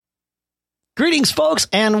Greetings, folks,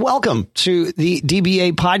 and welcome to the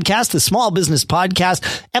DBA podcast, the Small Business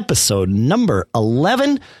Podcast, episode number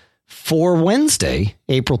 11 for Wednesday,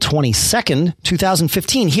 April 22nd,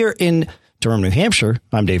 2015, here in Durham, New Hampshire.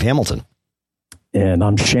 I'm Dave Hamilton. And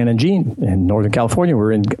I'm Shannon Jean in Northern California.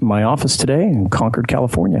 We're in my office today in Concord,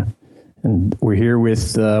 California. And we're here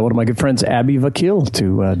with one of my good friends, Abbi Vakil,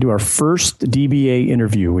 to do our first DBA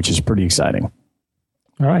interview, which is pretty exciting.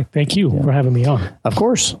 All right. Thank you for having me on. Of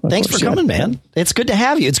course. Thanks for coming, man. It's good to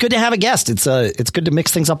have you. It's good to have a guest. It's good to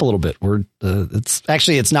mix things up a little bit.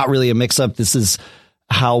 It's not really a mix up. This is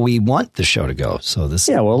how we want the show to go. So this.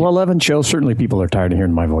 Yeah. Well, 11 shows. Certainly people are tired of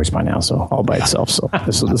hearing my voice by now. So all by itself. So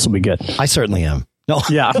this will be good. I certainly am. No.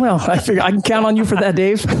 Yeah. Well, I figure I can count on you for that,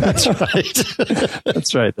 Dave. That's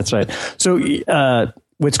right. That's right. So,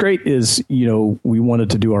 what's great is, we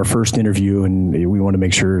wanted to do our first interview and we wanted to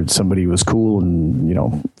make sure somebody was cool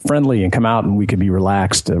and, friendly and come out and we could be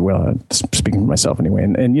relaxed. Speaking for myself anyway.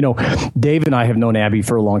 And Dave and I have known Abbi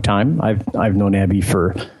for a long time. I've known Abbi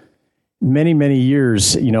for many, many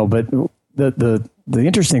years, but the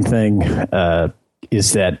interesting thing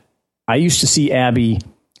is that I used to see Abbi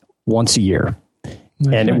once a year.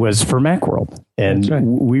 And it was for Macworld.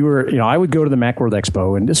 And we were, I would go to the Macworld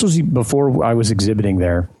Expo, and this was before I was exhibiting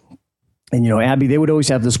there. And, Abbi, they would always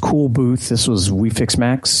have this cool booth. This was We Fix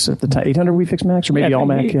Macs at the time, 800 We Fix Macs, or maybe All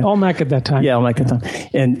Mac. All Mac at that time. Yeah, All Mac at that time.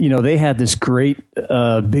 And, they had this great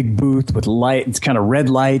big booth with lights, kind of red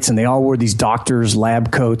lights, and they all wore these doctors'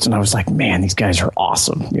 lab coats. And I was like, man, these guys are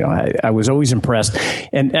awesome. I was always impressed.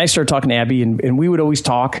 And I started talking to Abbi, and we would always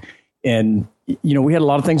talk. And, we had a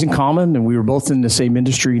lot of things in common, and we were both in the same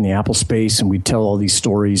industry in the Apple space, and we'd tell all these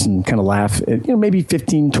stories and kind of laugh, maybe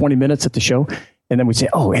 15, 20 minutes at the show. And then we'd say,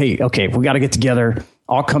 oh, hey, okay, we got to get together.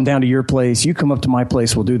 I'll come down to your place. You come up to my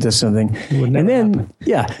place. We'll do this and thing. And then,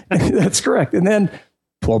 that's correct. And then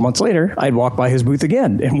 12 months later, I'd walk by his booth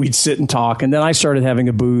again, and we'd sit and talk. And then I started having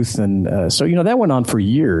a booth. And so, that went on for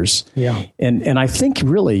years. Yeah. And I think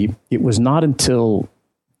really it was not until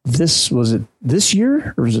was it this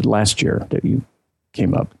year or was it last year that you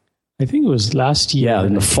came up? I think it was last year. Yeah,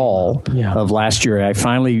 in the fall of last year.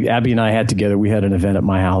 Abbi and I had together, we had an event at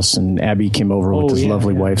my house, and Abbi came over with his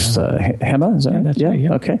lovely wife, Hema. Is that right? That's right,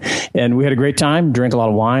 yeah. Okay. And we had a great time, drank a lot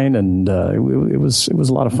of wine, and it was a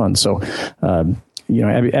lot of fun. So,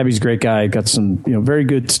 Abbi's a great guy, got some, very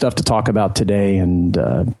good stuff to talk about today. And,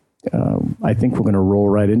 I think we're going to roll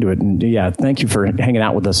right into it. And thank you for hanging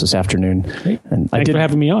out with us this afternoon. Great. And thanks for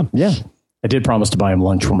having me on. Yeah. I did promise to buy him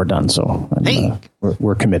lunch when we're done. So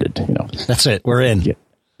we're committed, That's it. We're in.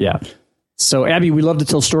 Yeah. So Abbi, we love to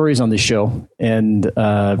tell stories on this show. And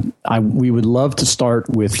we would love to start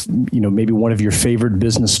with, maybe one of your favorite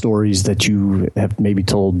business stories that you have maybe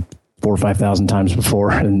told 4,000 or 5,000 times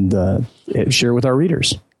before, and share with our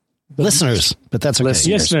readers. Listeners, but that's okay.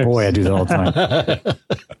 Listeners. Boy, I do that all the time.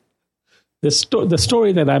 The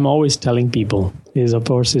story that I'm always telling people is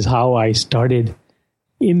how I started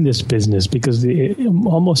in this business, because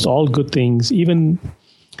almost all good things, even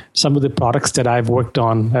some of the products that I've worked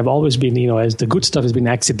on, have always been, as the good stuff has been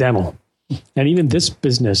accidental. And even this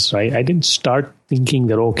business, right? I didn't start thinking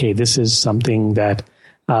that, okay, this is something that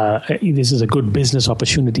this is a good business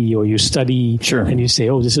opportunity, or you study and you say,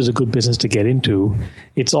 oh, this is a good business to get into.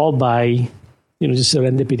 It's all by, just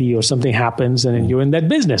serendipity, or something happens and then you're in that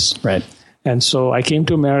business. Right. And so I came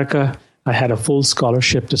to America. I had a full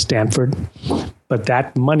scholarship to Stanford, but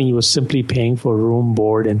that money was simply paying for room,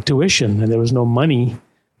 board, and tuition. And there was no money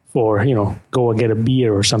for, go and get a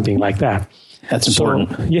beer or something like that. That's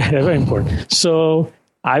important. Yeah, very important. So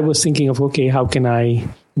I was thinking of, okay, how can I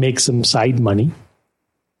make some side money?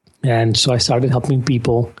 And so I started helping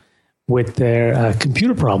people with their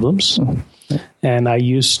computer problems. And I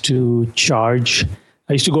used to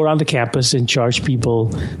go around the campus and charge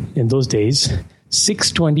people in those days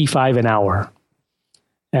 $6.25 an hour.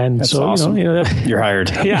 And that's so, awesome. You're hired.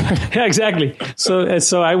 Yeah, exactly.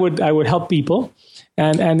 So I would help people,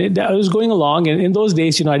 and I was going along. And in those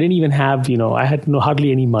days, I didn't even have, I had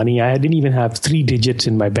hardly any money. I didn't even have 3 digits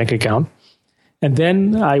in my bank account. And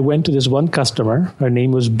then I went to this one customer. Her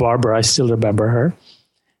name was Barbara. I still remember her.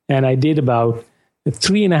 And I did about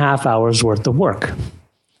 3.5 hours worth of work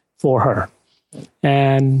for her.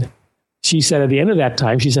 And she said at the end of that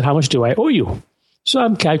time, she said, how much do I owe you? So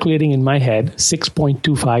I'm calculating in my head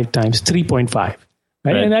 6.25 times 3.5.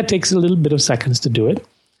 Right? And that takes a little bit of seconds to do it.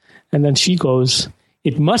 And then she goes,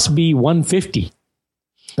 it must be 150.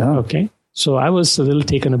 Oh. Okay. So I was a little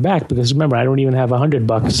taken aback, because remember, I don't even have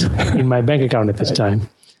 $100 in my bank account at this time.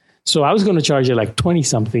 So I was going to charge her like 20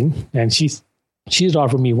 something, and she's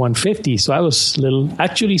offered me 150. So I was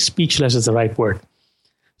actually speechless is the right word.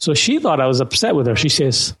 So she thought I was upset with her. She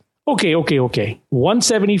says, okay.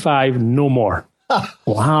 175, no more.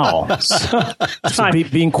 Wow. So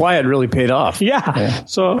being quiet really paid off. Yeah.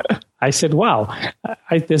 So I said, wow,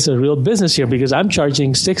 there's a real business here because I'm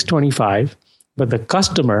charging $6.25, but the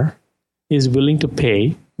customer is willing to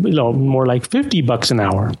pay, more like $50 an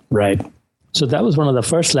hour. Right. So that was one of the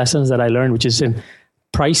first lessons that I learned, which is in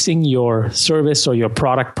pricing your service or your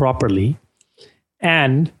product properly.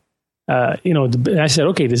 And, I said,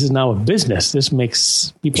 okay, this is now a business. This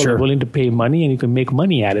makes people are willing to pay money and you can make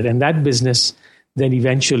money at it. And that business then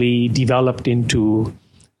eventually developed into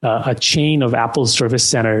a chain of Apple service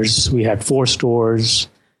centers. We had 4 stores,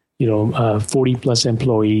 40 plus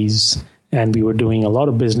employees, and we were doing a lot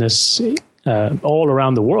of business all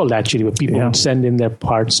around the world, actually, where people would send in their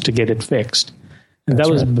parts to get it fixed. And that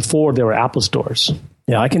was before there were Apple stores.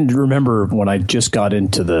 Yeah, I can remember when I just got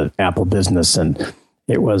into the Apple business and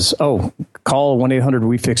it was, call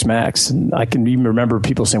 1-800-WE-FIX-MAX. And I can even remember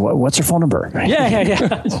people saying, what's your phone number?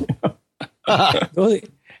 Yeah.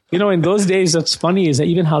 In those days, what's funny is that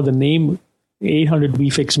even how the name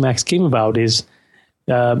 800-WE-FIX-MAX came about is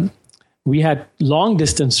we had long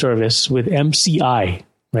distance service with MCI.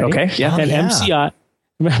 Right? Okay. Yeah. And MCI,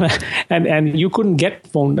 and you couldn't get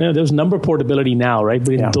phone. There was number portability now, right?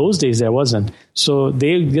 But in those days, there wasn't. So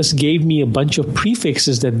they just gave me a bunch of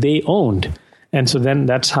prefixes that they owned. And so then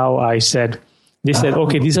that's how I said, they said,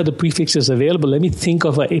 okay, these are the prefixes available. Let me think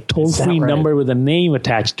of a toll-free number with a name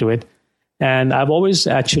attached to it. And I've always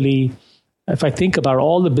actually, if I think about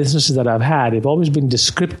all the businesses that I've had, they've always been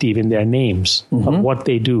descriptive in their names of what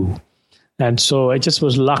they do. And so it just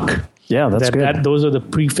was luck. Yeah, that's good. Those are the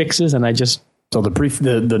prefixes, and I just... So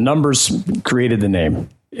the numbers created the name.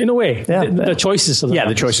 In a way. Yeah, the choices of the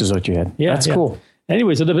numbers. The choices that you had. Yeah, that's cool.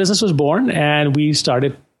 Anyway, so the business was born, and we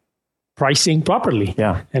started pricing properly.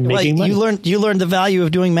 Yeah. And making money. You learned the value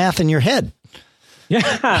of doing math in your head.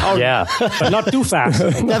 Yeah. But not too fast.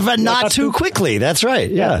 But not too quickly. That's right.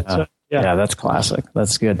 Yeah. Yeah, that's classic.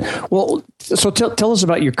 That's good. Well, so tell us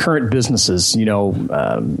about your current businesses.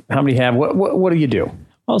 How many you have? What do you do?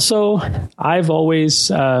 Well, so I've always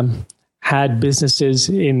had businesses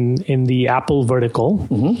in the Apple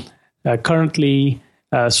vertical. Currently,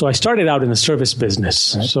 so I started out in the service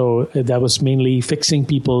business. Right. So that was mainly fixing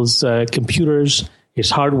people's computers, it's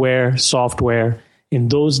hardware, software. In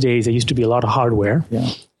those days, there used to be a lot of hardware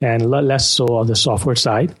and a lot less so on the software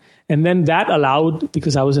side. And then that allowed,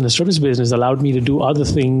 because I was in the service business, allowed me to do other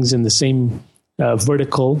things in the same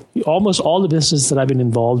vertical. Almost all the businesses that I've been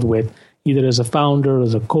involved with, either as a founder or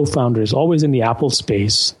as a co-founder, is always in the Apple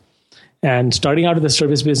space. And starting out in the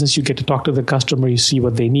service business, you get to talk to the customer, you see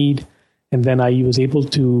what they need. And then I was able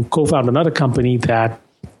to co-found another company that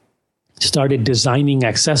started designing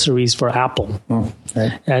accessories for Apple.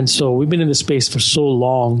 Right. And so we've been in the space for so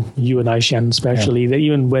long, you and I, Shannon, especially, that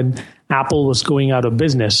even when Apple was going out of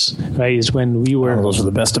business, right, is when we were... those were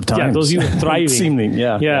the best of times. Yeah, those you were thriving. Seemingly,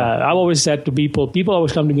 yeah. I've always said to people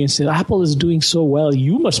always come to me and say, Apple is doing so well,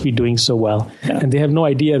 you must be doing so well. Yeah. And they have no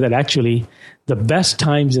idea that actually the best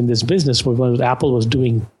times in this business were when Apple was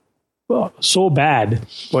doing so bad.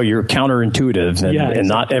 Well, you're counterintuitive, and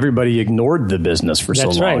not everybody ignored the business for so long.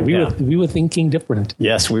 That's right. We were thinking different.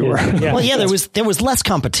 Yes, we were. Yeah. Well, there was less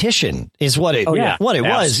competition, is what it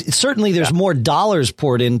was. Certainly, there's more dollars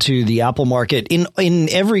poured into the Apple market in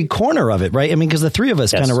every corner of it, right? I mean, because the three of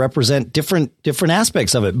us kind of represent different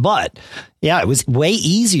aspects of it, but. Yeah, it was way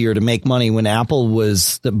easier to make money when Apple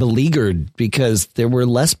was beleaguered because there were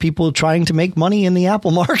less people trying to make money in the Apple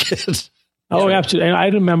market. Oh, absolutely. And I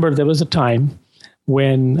remember there was a time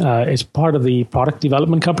when, as part of the product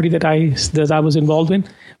development company that I was involved in,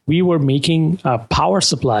 we were making power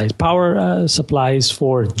supplies for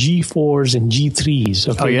G4s and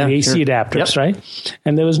G3s, the AC adapters, right?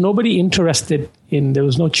 And there was nobody interested there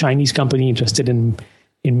was no Chinese company interested in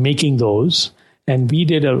making those. And we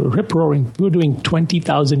did a rip-roaring, we were doing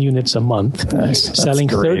 20,000 units a month, selling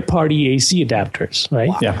third-party AC adapters, right?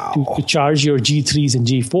 Wow. To charge your G3s and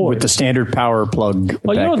G4s. With the standard power plug.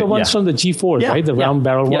 Well, the ones from the G4s, right? The round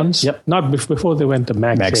barrel ones. Yep. Not before they went to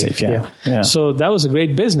MagSafe. Yeah. So that was a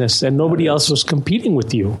great business, and nobody else was competing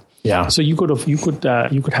with you. Yeah. So you could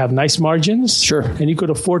have nice margins, sure, and you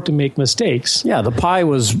could afford to make mistakes. Yeah, the pie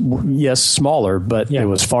was smaller, but it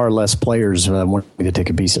was far less players wanting to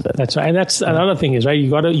take a piece of it. That's right, and that's another thing is right.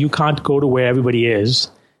 You can't go to where everybody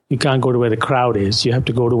is. You can't go to where the crowd is. You have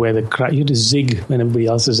to go to where the crowd. You have to zig when everybody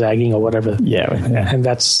else is zagging or whatever. Yeah. And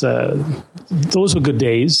that's those were good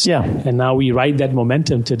days. Yeah. And now we ride that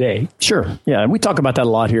momentum today. Sure. Yeah. And we talk about that a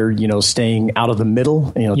lot here. Staying out of the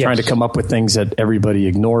middle. Trying to come up with things that everybody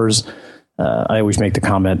ignores. I always make the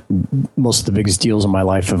comment, most of the biggest deals in my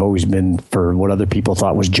life have always been for what other people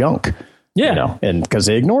thought was junk. Yeah. And because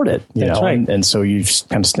they ignored it. That's right. And so you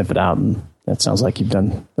kind of sniff it out. And that sounds like you've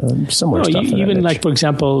done similar stuff. Even like, for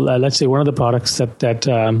example, let's say one of the products that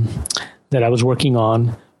I was working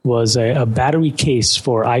on was a battery case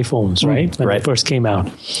for iPhones, right? When it first came out.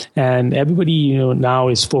 And everybody, now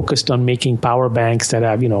is focused on making power banks that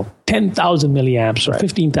have, 10,000 milliamps or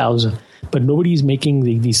 15,000, but nobody's making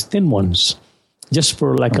these thin ones just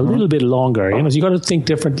for like a little bit longer. So you got to think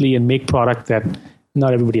differently and make product that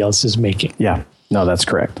not everybody else is making. Yeah, no, that's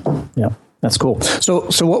correct. Yeah, that's cool. So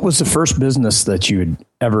what was the first business that you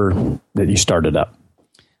started up?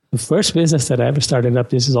 The first business that I ever started up,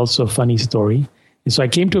 this is also a funny story. And so I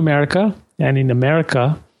came to America, and in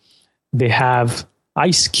America, they have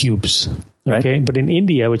ice cubes. Okay. Right. But in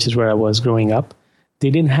India, which is where I was growing up,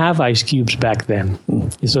 they didn't have ice cubes back then.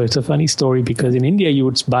 So it's a funny story because in India, you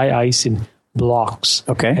would buy ice in blocks.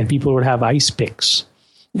 Okay. And people would have ice picks.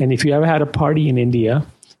 And if you ever had a party in India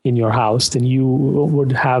in your house, then you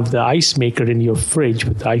would have the ice maker in your fridge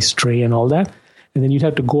with the ice tray and all that. And then you'd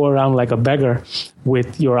have to go around like a beggar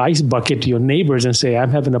with your ice bucket to your neighbors and say,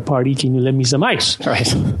 I'm having a party. Can you lend me some ice?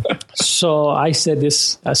 Right. So I said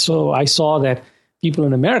this. So I saw that people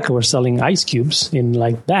in America were selling ice cubes in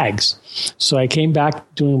like bags. So I came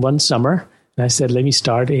back during one summer and I said, let me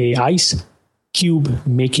start a ice cube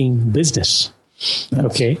making business. Nice.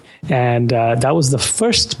 Okay. And that was the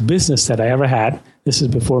first business that I ever had. This is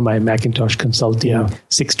before my Macintosh consulting,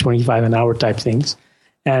 $6.25 an hour type things.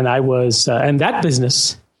 And I was, and that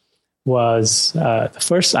business was the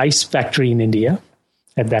first ice factory in India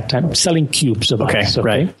at that time, selling cubes of ice. Okay,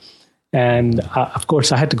 right. And of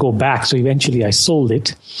course, I had to go back. So eventually I sold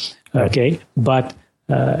it. Okay. But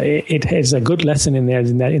it has a good lesson in there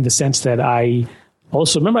in the sense that I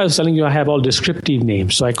also, remember I was telling you I have all descriptive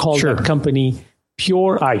names. So I called that company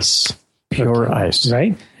Pure Ice. Pure Ice.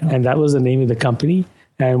 Right. Yeah. And that was the name of the company.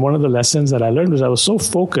 And one of the lessons that I learned was I was so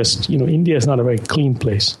focused, India is not a very clean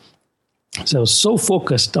place. So I was so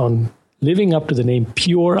focused on living up to the name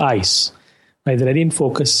Pure Ice, right, that I didn't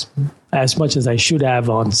focus as much as I should have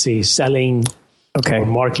on, say, selling or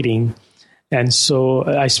marketing. And so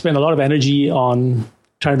I spent a lot of energy on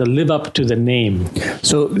trying to live up to the name.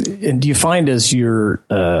 So, and do you find as you're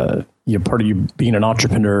part of you being an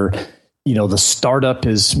entrepreneur, the startup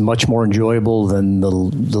is much more enjoyable than the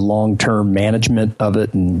long-term management of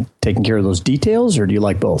it and taking care of those details, or do you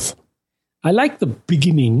like both? I like the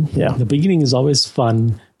beginning. Yeah. The beginning is always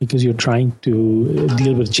fun because you're trying to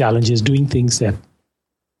deal with challenges, doing things that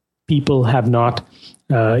people have not,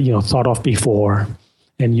 thought of before.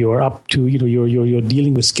 And you're up to, you're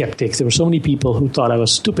dealing with skeptics. There were so many people who thought I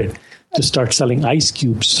was stupid to start selling ice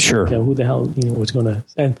cubes. Sure. Who the hell, was going to...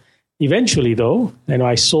 And eventually, though,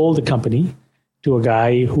 I sold the company to a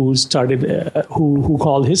guy who started, who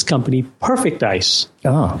called his company Perfect Ice.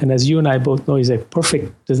 Oh. And as you and I both know, he's like,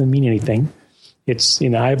 perfect doesn't mean anything. It's,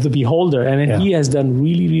 I have the beholder. And he has done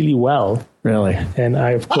really, really well. Really? And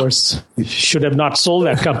I, of course, should have not sold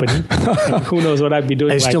that company. Who knows what I'd be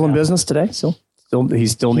doing. He's still in business today?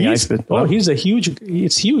 He's still in the ice business. Oh, it's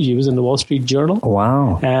huge. He was in the Wall Street Journal. Oh,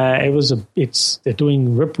 wow. They're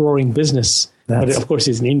doing rip-roaring business. But of course,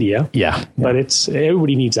 it's in India. Yeah. But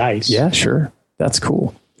everybody needs ice. Yeah, sure. That's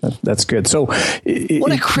cool. That's good. So,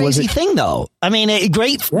 what a crazy thing, though. I mean,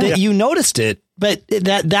 great that you noticed it, but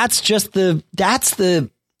that's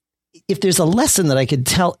if there's a lesson that I could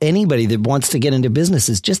tell anybody that wants to get into business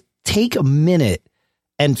is just take a minute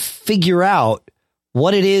and figure out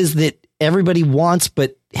what it is that everybody wants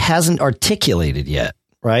but hasn't articulated yet,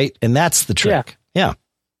 right? And that's the trick. Yeah.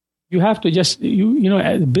 You have to just,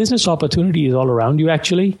 business opportunity is all around you,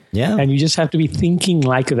 actually. Yeah. And you just have to be thinking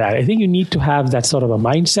like that. I think you need to have that sort of a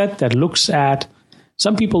mindset that looks at,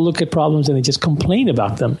 some people look at problems and they just complain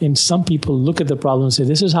about them. And some people look at the problem and say,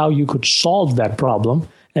 this is how you could solve that problem.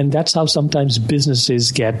 And that's how sometimes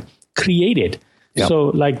businesses get created. Yep. So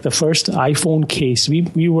like the first iPhone case,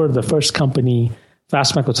 we were the first company,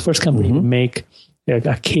 Fastmac was the first company to make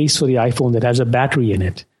a case for the iPhone that has a battery in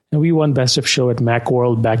it. And we won Best of Show at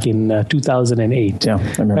Macworld back in 2008,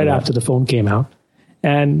 right after the phone came out.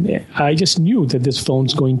 And I just knew that this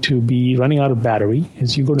phone's going to be running out of battery.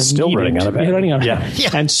 As you're going to still running out of battery. Running out. Yeah.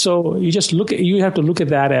 And so you have to look at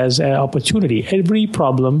that as an opportunity. Every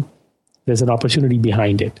problem, there's an opportunity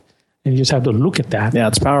behind it, and you just have to look at that. Yeah,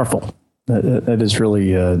 it's powerful. That is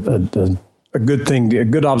really a good thing, a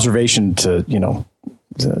good observation to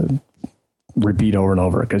repeat over and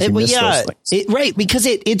over because you miss those things. Right, because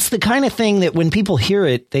it's the kind of thing that when people hear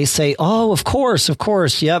it, they say, "Oh, of course,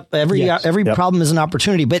 yep, every problem is an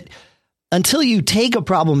opportunity." But until you take a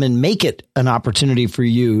problem and make it an opportunity for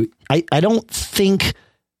you, I think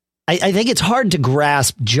it's hard to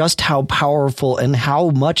grasp just how powerful and how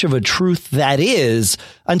much of a truth that is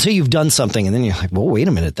until you've done something. And then you're like, well, wait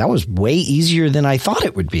a minute. That was way easier than I thought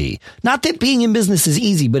it would be. Not that being in business is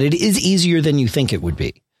easy, but it is easier than you think it would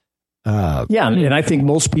be. And I think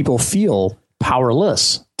most people feel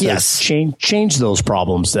powerless to change those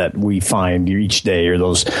problems that we find each day, or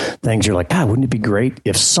those things you're like, God, wouldn't it be great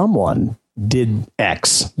if someone did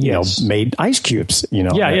X, made ice cubes,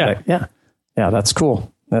 Yeah, that's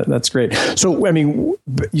cool. That's great. So, I mean,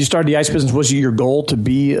 you started the ice business. Was it your goal to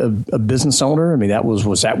be a business owner? I mean,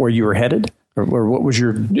 was that where you were headed? Or what was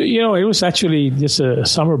your... it was actually just a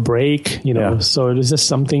summer break, so it was just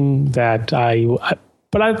something that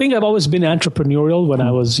but I think I've always been entrepreneurial when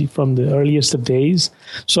I was from the earliest of days.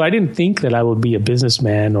 So I didn't think that I will be a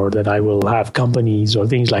businessman or that I will have companies or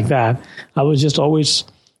things like that. I was just always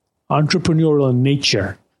entrepreneurial in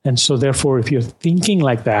nature. And so therefore, if you're thinking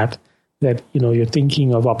like that, you're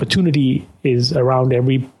thinking of opportunity is around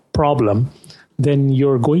every problem, then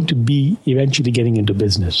you're going to be eventually getting into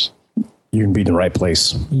business. You can be in the right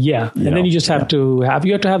place. Yeah. And then you just have to have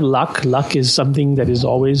luck. Luck is something that is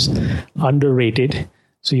always underrated.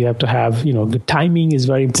 So you have to have, good timing is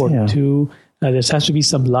very important too. There has to be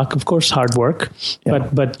some luck, of course, hard work,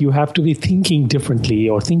 but you have to be thinking differently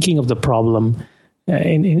or thinking of the problem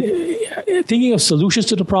and thinking of solutions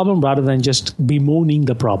to the problem rather than just bemoaning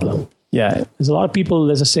the problem. Yeah. There's a lot of people,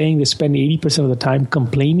 there's a saying, they spend 80% of the time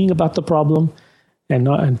complaining about the problem and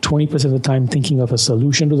 20% of the time thinking of a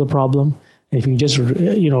solution to the problem. And if you just,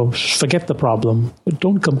 forget the problem,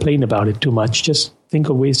 don't complain about it too much. Just think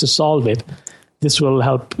of ways to solve it. This will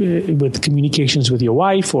help with communications with your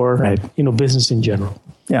wife or, business in general.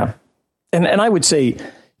 Yeah. And I would say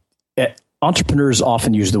entrepreneurs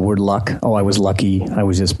often use the word luck. Oh, I was lucky. I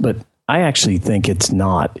was this, but I actually think it's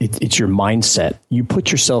not. It's your mindset. You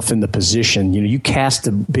put yourself in the position, you cast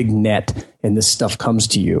a big net and this stuff comes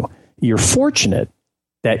to you. You're fortunate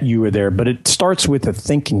that you were there, but it starts with the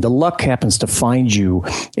thinking. The luck happens to find you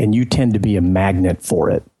and you tend to be a magnet for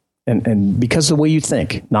it. And because of the way you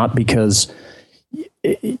think, not because,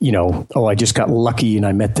 I just got lucky and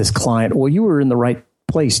I met this client. Well, you were in the right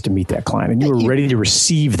place to meet that client and you were ready to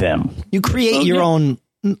receive them. You create your own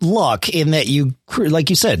luck in that you, like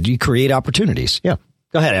you said, you create opportunities. Yeah.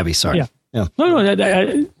 Go ahead, Abbi. Sorry. Yeah.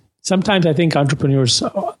 No. Sometimes I think entrepreneurs,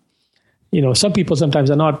 some people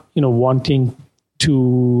sometimes are not, wanting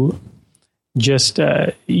to just,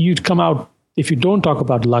 you'd come out, if you don't talk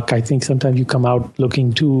about luck, I think sometimes you come out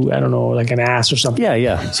looking too, I don't know, like an ass or something.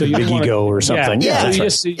 Yeah. So you big ego or something. Yeah.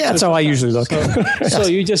 That's how I usually look. So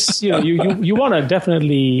you just, you want to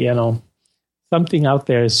definitely, something out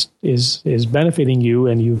there is benefiting you,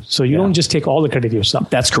 and you don't just take all the credit yourself.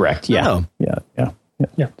 That's correct. Yeah. No. Yeah.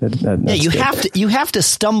 You have to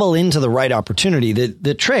stumble into the right opportunity.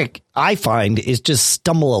 The trick I find is just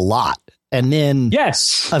stumble a lot. And then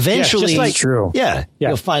eventually, true.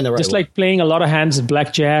 You'll find the right. Just like playing a lot of hands at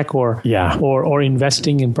blackjack or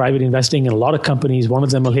investing in private investing in a lot of companies, one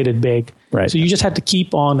of them will hit it big. Right. So you just have to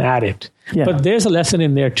keep on at it. Yeah. But there's a lesson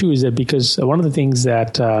in there too, is that because one of the things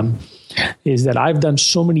that is that I've done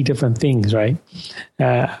so many different things, right?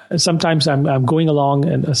 Sometimes I'm going along,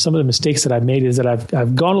 and some of the mistakes that I've made is that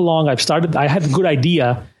I've gone along, I had a good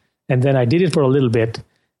idea, and then I did it for a little bit,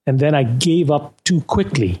 and then I gave up too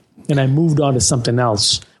quickly. And I moved on to something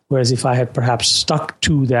else. Whereas if I had perhaps stuck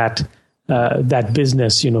to that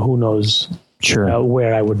business, who knows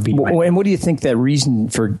where I would be. Well, and what do you think that reason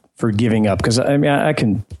for giving up? Because I mean,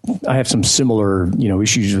 I have some similar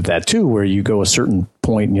issues with that too, where you go a certain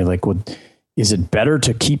point and you're like, well, is it better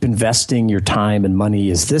to keep investing your time and money?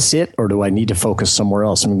 Is this it, or do I need to focus somewhere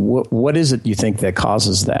else? I mean, what is it you think that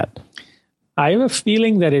causes that? I have a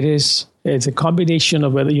feeling that it's a combination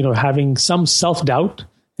of whether having some self-doubt.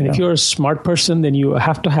 And if you're a smart person, then you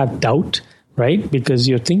have to have doubt, right? Because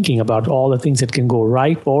you're thinking about all the things that can go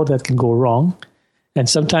right or that can go wrong. And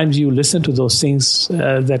sometimes you listen to those things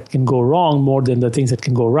that can go wrong more than the things that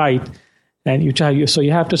can go right. And so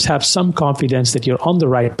you have to have some confidence that you're on the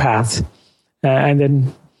right path. And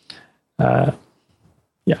then, I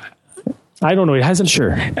don't know. It hasn't.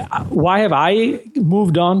 Sure. Why have I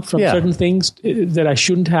moved on from certain things that I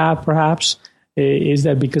shouldn't have, perhaps? Is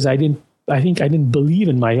that because I think I didn't believe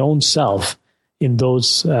in my own self in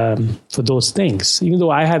those for those things, even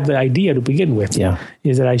though I had the idea to begin with.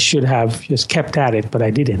 Is that I should have just kept at it, but I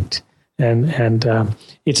didn't. And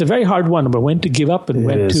it's a very hard one, but when to give up and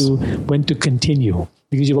when to continue,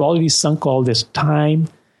 because you've already sunk all this time,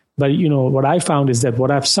 But, what I found is that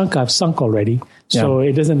what I've sunk already. So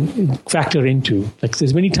it doesn't factor into, like,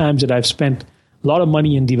 there's many times that I've spent a lot of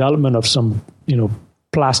money in development of some,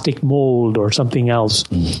 plastic mold or something else.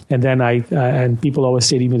 And then and people always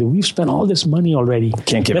say to me, we've spent all this money already.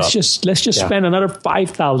 Can't give up. Let's just spend another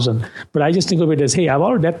 $5,000. But I just think of it as, hey,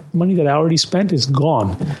 that money that I already spent is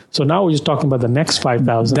gone. So now we're just talking about the next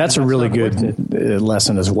 $5,000. That's a really good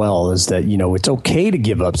lesson as well, is that, it's okay to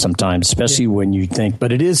give up sometimes, especially when you think,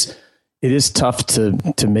 but it is tough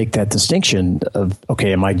to make that distinction of,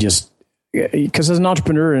 okay, am I just, because as an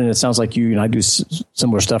entrepreneur, and it sounds like you and I do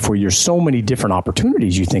similar stuff where there's so many different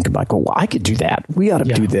opportunities you think about, well, I could do that. We ought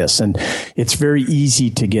to do this. And it's very easy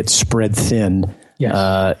to get spread thin.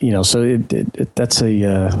 Yes. So that's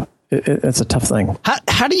a tough thing.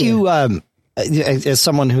 How do you, as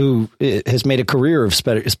someone who has made a career of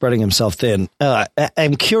spreading himself thin,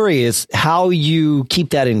 I'm curious how you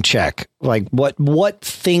keep that in check. Like what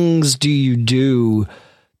things do you do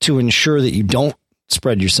to ensure that you don't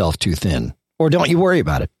spread yourself too thin, or don't you worry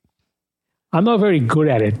about it? I'm not very good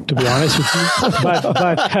at it, to be honest with you.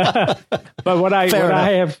 But what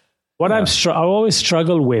I always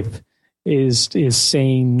struggle with is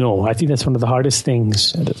saying no. I think that's one of the hardest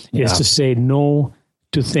things is to say no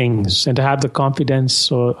to things and to have the confidence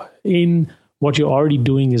in what you're already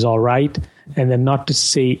doing is all right, and then not to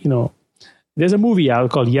say, there's a movie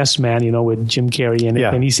out called Yes Man, with Jim Carrey in it,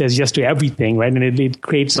 and he says yes to everything, right? And it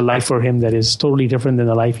creates a life for him that is totally different than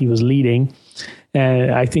the life he was leading.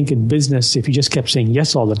 And I think in business, if you just kept saying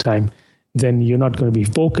yes all the time, then you're not going to be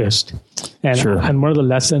focused. And and one of the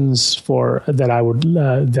lessons that I would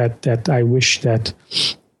that I wish that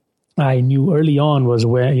I knew early on was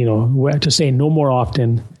where to say no more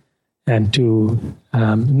often, and to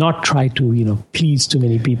not try to please too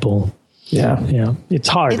many people. Yeah. It's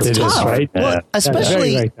hard. It's tough, right? Well,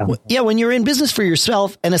 especially, when you're in business for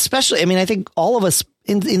yourself, and especially, I think all of us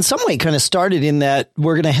in some way kind of started in that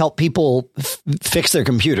we're going to help people fix their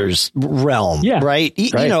computers realm, right?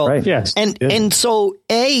 Right. Yes. And so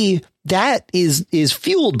that is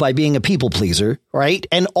fueled by being a people pleaser, right?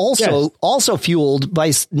 And also fueled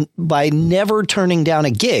by never turning down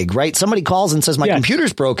a gig, right? Somebody calls and says, my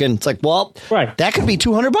computer's broken. It's like, well, that could be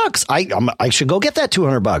 $200. I should go get that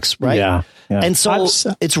 $200, right? Yeah. And so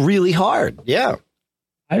it's really hard. Yeah.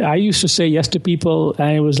 I used to say yes to people,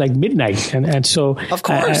 and it was like midnight, and so of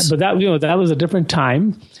course. But that was a different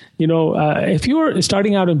time. If you're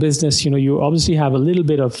starting out in business, you obviously have a little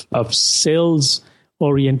bit of sales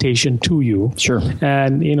orientation to you. Sure.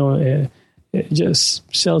 And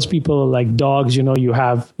just salespeople like dogs. You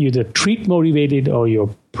have either treat motivated or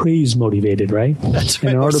you're praise motivated, right? That's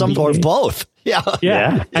right. Or both.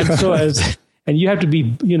 Yeah. And so and you have to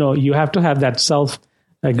be, you have to have that self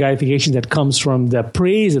gratification that comes from the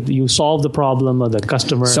praise that you solve the problem or the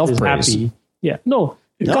customer is happy. Yeah. No.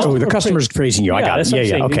 The customer's praising you. I got it.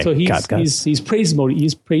 Yeah. Okay. So he's praise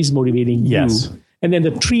motivating you. And then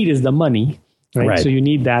the treat is the money, right? So you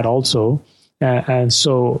need that also. And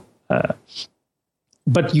so,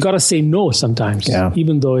 but you got to say no sometimes,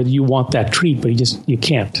 even though you want that treat, but you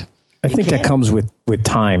can't. I think that comes with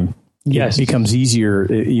time. Yes. It becomes easier.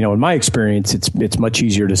 In my experience, it's much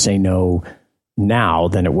easier to say no now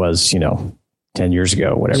than it was, 10 years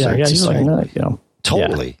ago, whatever. Yeah, it's just like,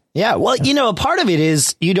 totally. Yeah. Well, a part of it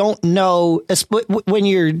is you don't know when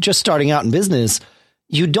you're just starting out in business,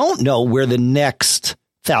 you don't know where the next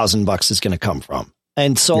 $1,000 is going to come from.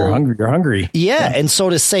 And so you're hungry. Yeah. And so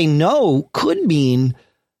to say no could mean,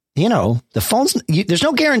 the phone's, there's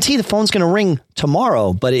no guarantee the phone's going to ring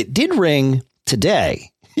tomorrow, but it did ring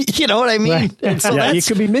today. You know what I mean? Right. And so it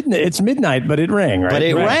could be midnight. It's midnight, but it rang, right? But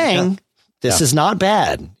it rang. Yeah. This is not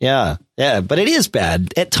bad. Yeah. Yeah. But it is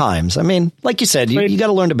bad at times. Like you said, you got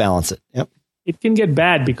to learn to balance it. Yep. It can get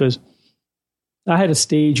bad because I had a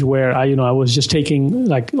stage where I was just taking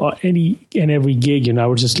like any and every gig, I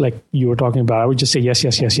was just like you were talking about, I would just say yes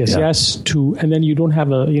to, and then you don't have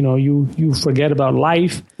you forget about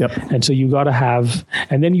life. Yep. And so you got to have,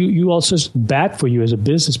 and then you also, it's bad for you as a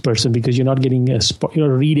business person because you're not getting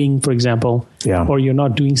reading, for example, or you're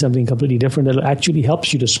not doing something completely different that actually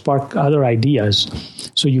helps you to spark other ideas.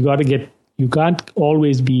 So you can't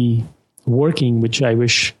always be working, which I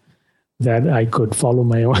wish that I could follow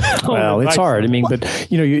my own. Well, it's hard. But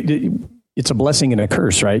it's a blessing and a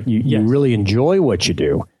curse, right? You really enjoy what you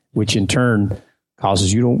do, which in turn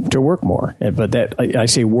causes you to work more. But that I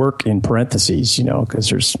say work in parentheses,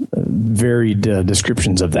 because there's varied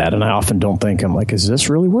descriptions of that, and I often don't think, I'm like, is this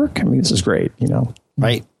really work? This is great,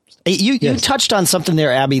 Right. You touched on something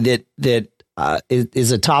there, Abbi, that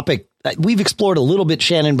is a topic we've explored a little bit,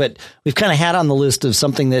 Shannon, but we've kind of had on the list of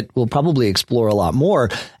something that we'll probably explore a lot more.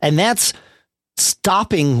 And that's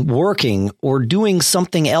stopping working or doing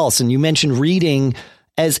something else. And you mentioned reading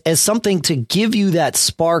as something to give you that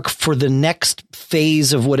spark for the next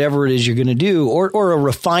phase of whatever it is you're going to do, or a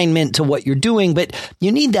refinement to what you're doing. But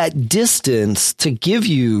you need that distance to give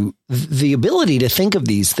you the ability to think of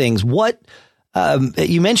these things. What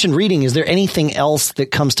you mentioned reading. Is there anything else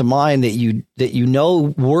that comes to mind that you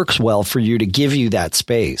know works well for you to give you that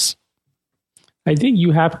space? I think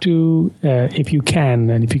you have to, if you can,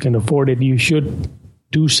 and if you can afford it, you should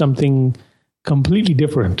do something completely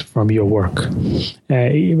different from your work.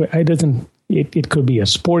 It could be a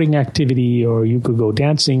sporting activity, or you could go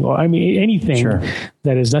dancing, or anything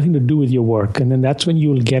that has nothing to do with your work. And then that's when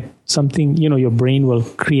you'll get something, your brain will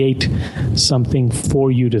create something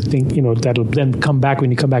for you to think, that'll then come back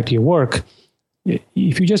when you come back to your work.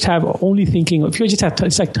 If you just have only thinking, if you just have,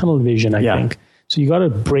 it's like tunnel vision, I think. So you got to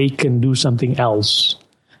break and do something else.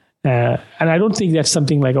 And I don't think that's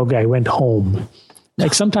something like, okay, I went home.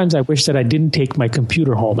 Like sometimes I wish that I didn't take my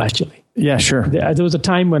computer home, actually. Yeah, sure. There was a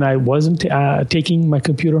time when I wasn't taking my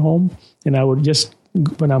computer home, and I would just,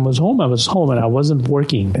 when I was home, and I wasn't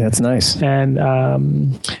working. That's nice. And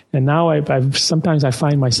now I've sometimes I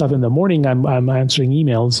find myself in the morning, I'm answering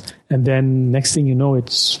emails, and then next thing you know, you're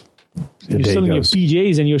still in your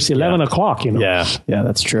PJs and it's 11 o'clock, Yeah,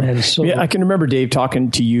 that's true. And so, I can remember, Dave, talking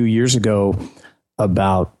to you years ago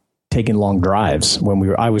about taking long drives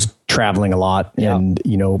when I was traveling a lot and,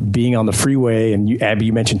 being on the freeway. And Abby,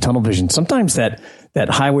 you mentioned tunnel vision. Sometimes that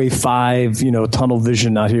Highway 5, tunnel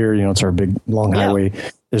vision out here, it's our big long highway.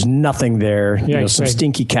 There's nothing there, some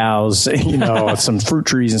stinky cows, some fruit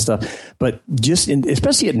trees and stuff. But just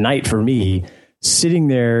especially at night for me, sitting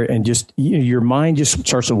there and just, your mind just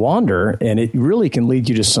starts to wander, and it really can lead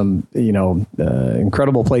you to some,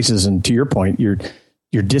 incredible places. And to your point,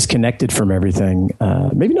 you're disconnected from everything.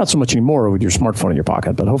 Maybe not so much anymore with your smartphone in your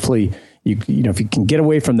pocket, but hopefully if you can get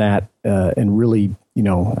away from that and really,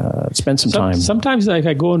 spend some time. Sometimes like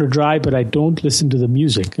I go on a drive, but I don't listen to the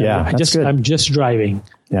music. Yeah, I'm just driving.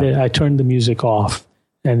 Yeah. I turn the music off,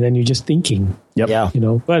 and then you're just thinking. Yep. Yeah.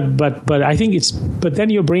 But I think but then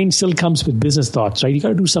your brain still comes with business thoughts, right? You got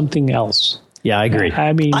to do something else. Yeah, I agree.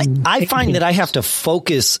 I find that I have to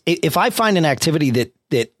focus. If I find an activity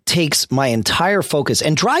that takes my entire focus,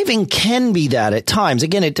 and driving can be that at times.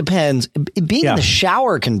 Again, it depends. Being in the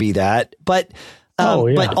shower can be that, but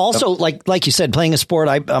also like you said, playing a sport.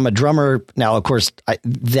 I'm a drummer now. Of course,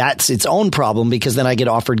 that's its own problem, because then I get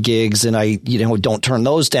offered gigs and I don't turn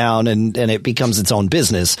those down, and it becomes its own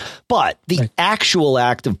business. But the actual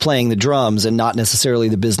act of playing the drums, and not necessarily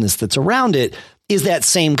the business that's around it, is that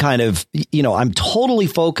same kind of, I'm totally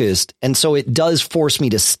focused. And so it does force me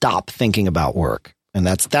to stop thinking about work. And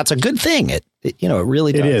that's a good thing. It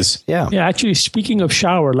really does. It is. Yeah. Yeah. Actually, speaking of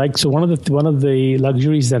shower, so one of the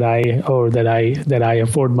luxuries that I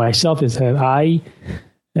afford myself is that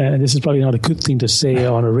this is probably not a good thing to say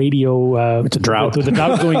on a radio. It's a drought. With the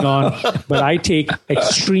drought going on, but I take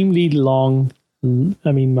extremely long.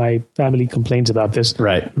 My family complains about this.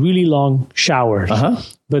 Right. Really long showers.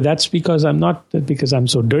 But that's because because I'm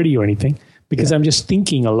so dirty or anything, because I'm just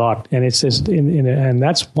thinking a lot. And it's just and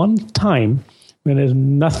that's one time when there's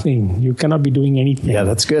nothing. You cannot be doing anything. Yeah,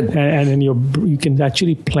 that's good. And then you can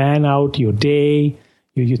actually plan out your day.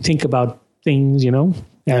 You think about things,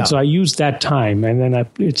 And so I use that time, and then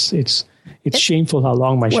it's shameful how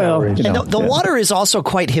long my shower is. And the water is also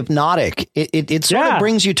quite hypnotic. It sort of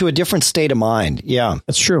brings you to a different state of mind. Yeah,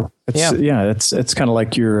 that's true. It's kind of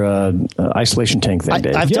like your isolation tank thing,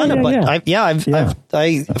 Dave. I've done it, but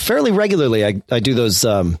I fairly regularly I do those.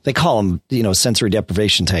 They call them sensory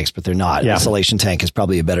deprivation tanks, but they're not. Isolation tank is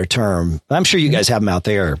probably a better term. I'm sure you guys have them out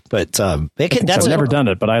there, but I've never done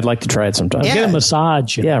it, but I'd like to try it sometime. Get a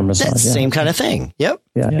massage. Massage. Same kind of thing. Yep.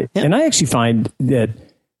 Yeah. And I actually find that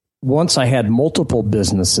once I had multiple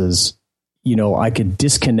businesses, I could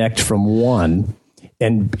disconnect from one,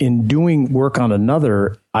 and in doing work on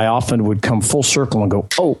another, I often would come full circle and go,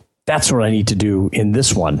 oh, that's what I need to do in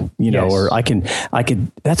this one, or I could,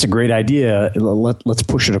 that's a great idea. Let's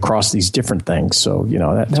push it across these different things. So,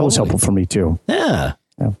 that was helpful for me too. Yeah.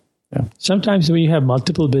 Sometimes when you have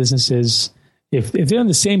multiple businesses, if they're in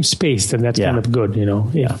the same space, then that's kind of good.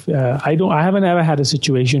 I haven't ever had a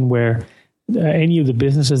situation where any of the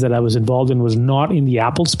businesses that I was involved in was not in the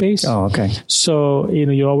Apple space. Oh, okay. So,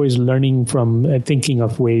 you're always learning from thinking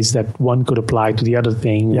of ways that one could apply to the other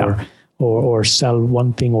thing, or sell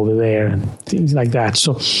one thing over there and things like that.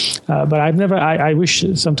 So, but I wish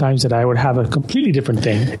sometimes that I would have a completely different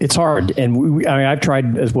thing. It's hard. And I've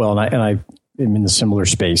tried as well. And am in the similar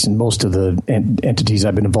space, and most of the entities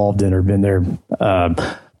I've been involved in have been there.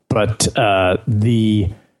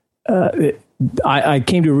 I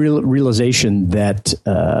came to a realization that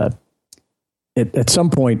at some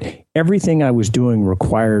point, everything I was doing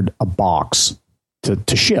required a box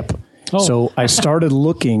to ship. Oh. So I started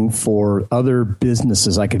looking for other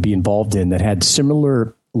businesses I could be involved in that had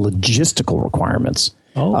similar logistical requirements.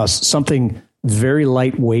 Something very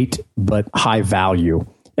lightweight but high value.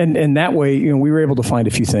 And that way, we were able to find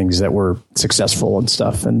a few things that were successful and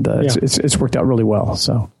stuff. And it's worked out really well.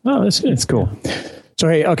 So that's good. It's cool. So,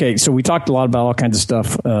 hey, okay. So we talked a lot about all kinds of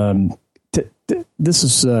stuff. This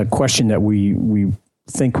is a question that we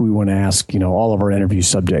think we want to ask, all of our interview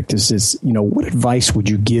subject is, what advice would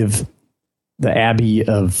you give the Abbi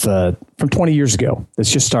of from 20 years ago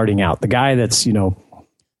that's just starting out, the guy that's,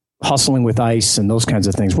 hustling with ice and those kinds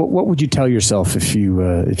of things? What would you tell yourself if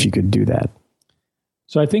you could do that?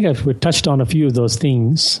 So I think I've touched on a few of those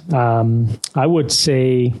things. I would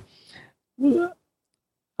say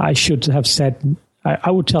I should have said,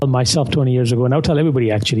 I would tell myself 20 years ago, and I would tell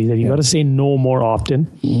everybody actually, that you got to say no more often,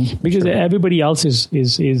 because everybody else is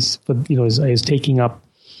taking up.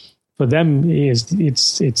 For them it's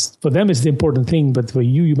the important thing, but for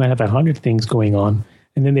you might have 100 things going on,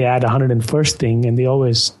 and then they add 101st thing, and they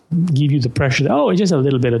always give you the pressure that, it's just a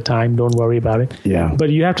little bit of time, don't worry about it. Yeah.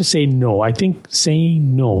 But you have to say no. I think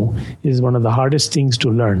saying no is one of the hardest things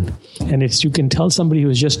to learn, and you can tell somebody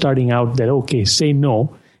who's just starting out that, okay, say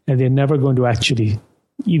no. And they're never going to actually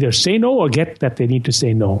either say no or get that they need to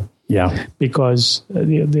say no. Yeah. Because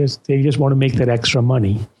they just want to make that extra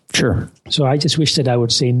money. Sure. So I just wish that I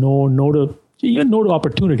would say no to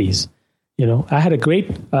opportunities. I had a great,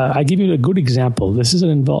 I give you a good example. This is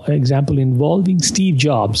an example involving Steve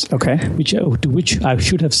Jobs. Okay. To which I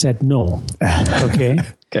should have said no. Okay.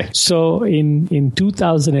 Okay. So in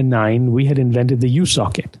 2009, we had invented the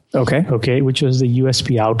U-socket. Okay. Which was the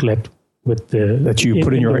USB outlet with that you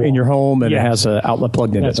put in your home, and it has an outlet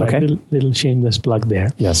plugged in. That's it. Okay, right. Little shameless plug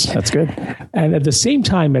there. Yes, that's good. And at the same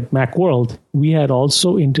time at Macworld, we had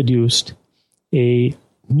also introduced a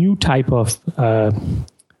new type of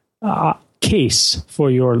case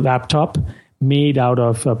for your laptop made out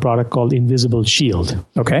of a product called Invisible Shield.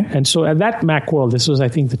 Okay. And so at that Macworld, this was, I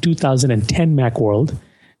think, the 2010 Macworld,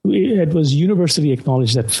 it was universally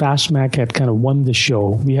acknowledged that FastMac had kind of won the show.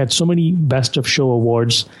 We had so many best of show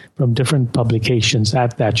awards from different publications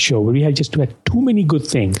at that show. We had too many good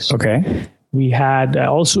things. Okay. We had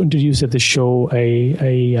also introduced at the show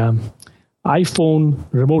a iPhone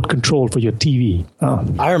remote control for your TV. Oh,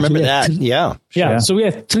 I remember that. Yeah. Yeah. So we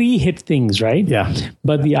had 3 hit things, right? Yeah.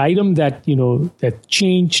 But the item that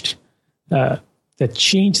changed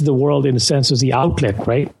the world in a sense was the outlet,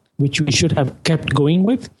 right? Which we should have kept going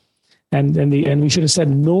with, and we should have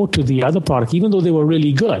said no to the other product, even though they were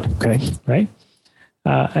really good. Okay, right.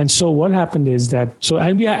 And so what happened is that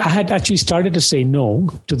I had actually started to say no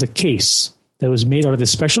to the case that was made out of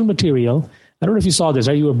this special material. I don't know if you saw this,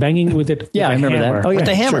 right? You were banging with it. Yeah, I remember hammer. that. With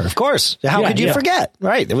the hammer, of course. How could you forget?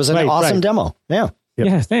 Right. It was an awesome demo. Yeah. Yep.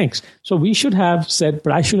 Yeah, thanks. So we should have said,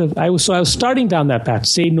 but I was starting down that path.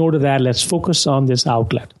 Say no to that. Let's focus on this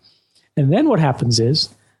outlet. And then what happens is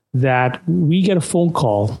that we get a phone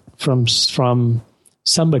call from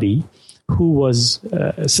somebody who was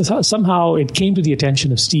somehow it came to the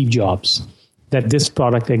attention of Steve Jobs that this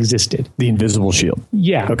product existed. The Invisible Shield.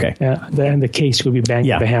 Yeah. Okay. And the case could be banged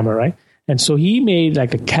with a hammer, right? And so he made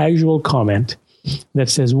like a casual comment that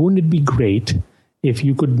says, wouldn't it be great if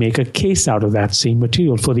you could make a case out of that same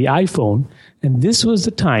material for the iPhone? And this was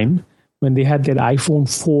the time when they had that iPhone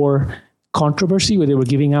 4 controversy where they were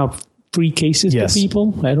giving out free cases to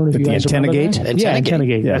people. I don't know if you guys remember that. Antenna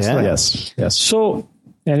Gate. Yes. So,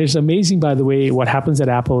 and it's amazing, by the way, what happens at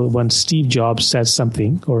Apple when Steve Jobs says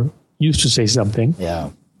something or used to say something. Yeah.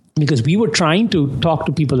 Because we were trying to talk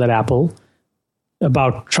to people at Apple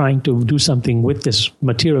about trying to do something with this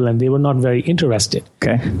material, and they were not very interested.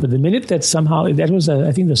 Okay. But the minute that somehow, that was,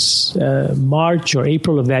 I think, this March or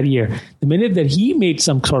April of that year, the minute that he made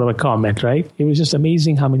some sort of a comment, right, it was just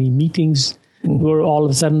amazing how many meetings were all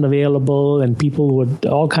of a sudden available, and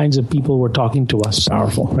all kinds of people were talking to us.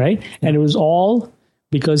 Powerful. Right? And it was all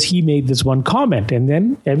because he made this one comment, and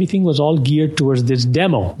then everything was all geared towards this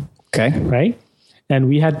demo. Okay. Right? And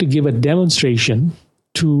we had to give a demonstration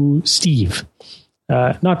to Steve.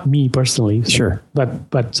 Not me personally. Sure.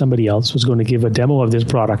 But somebody else was going to give a demo of this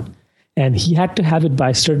product. And he had to have it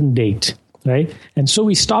by a certain date. Right? And so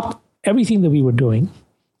we stopped everything that we were doing,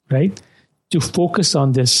 right, to focus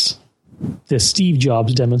on this Steve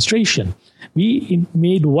Jobs demonstration. We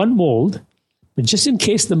made one mold, but just in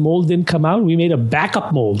case the mold didn't come out, we made a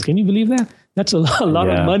backup mold. Can you believe that? That's a lot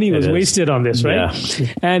of money was wasted on this, right?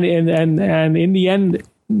 Yeah. And in the end,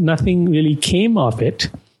 nothing really came of it.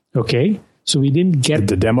 Okay, so we didn't get. Did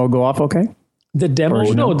the demo go off okay? The demo,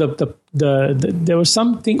 no, there was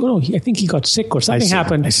something. Oh, I think he got sick or something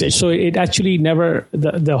happened. I see. So it actually never.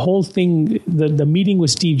 The whole thing, the meeting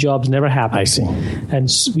with Steve Jobs never happened. I see.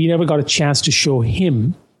 And we never got a chance to show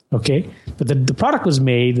him. Okay, but the product was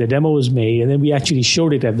made, the demo was made, and then we actually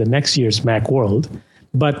showed it at the next year's Macworld.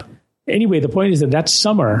 But anyway, the point is that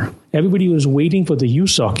summer, everybody was waiting for the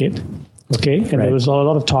USocket. Okay, and there was a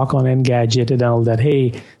lot of talk on Engadget and all that.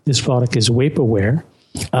 Hey, this product is vaporware.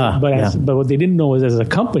 But what they didn't know was, as a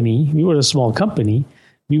company, we were a small company.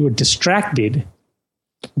 We were distracted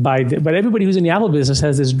but everybody who's in the Apple business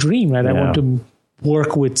has this dream, right? I want to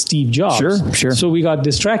work with Steve Jobs. Sure. So we got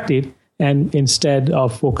distracted, and instead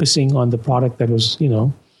of focusing on the product that was,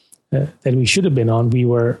 that we should have been on, we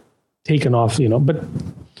were taken off. But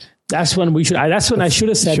that's when I should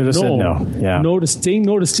have said no. Said no. Yeah. Saying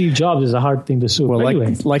no to Steve Jobs is a hard thing to do. Well,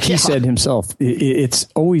 anyway, like he said himself, it's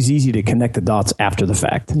always easy to connect the dots after the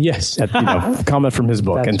fact. Yes. Comment from his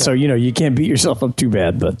book. That's and right. So, you can't beat yourself up too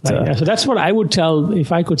bad. But so that's what I would tell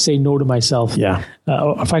if I could say no to myself. Yeah.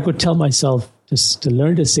 Or if I could tell myself to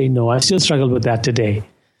learn to say no. I still struggle with that today.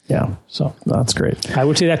 Yeah. So that's great. I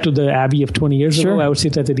would say that to the Abbi of 20 years ago. I would say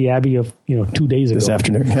that to the Abbi of 2 days ago. This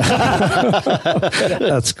afternoon.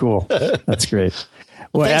 That's cool. That's great.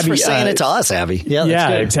 Well, thanks for saying it to us, Abbi. Yeah,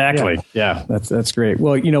 exactly. Yeah, that's great.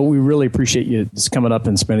 Well, we really appreciate you just coming up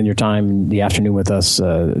and spending your time in the afternoon with us.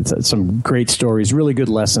 Some great stories, really good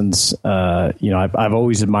lessons. I've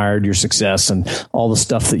always admired your success and all the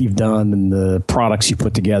stuff that you've done and the products you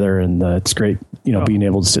put together, and it's great, being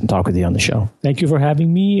able to sit and talk with you on the show. Thank you for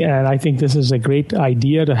having me, and I think this is a great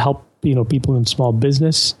idea to help people in small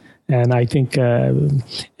business, and I think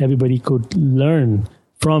everybody could learn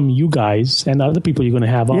from you guys and other people you're going to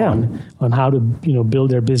have on how to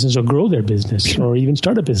build their business or grow their business or even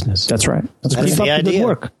start a business. That's right. That's the idea. Good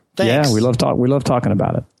work. Thanks. Yeah, we love talking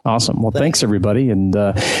about it. Awesome. Well, thanks everybody. And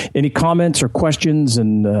any comments or questions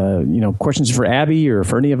and questions for Abbi or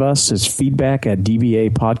for any of us is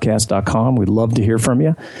feedback@dbapodcast.com. We'd love to hear from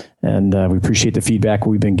you, and we appreciate the feedback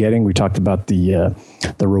we've been getting. We talked about the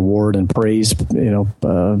reward and praise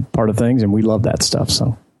part of things, and we love that stuff.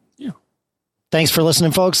 So. Thanks for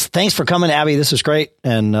listening, folks. Thanks for coming, Abbi. This was great.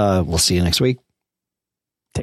 And we'll see you next week.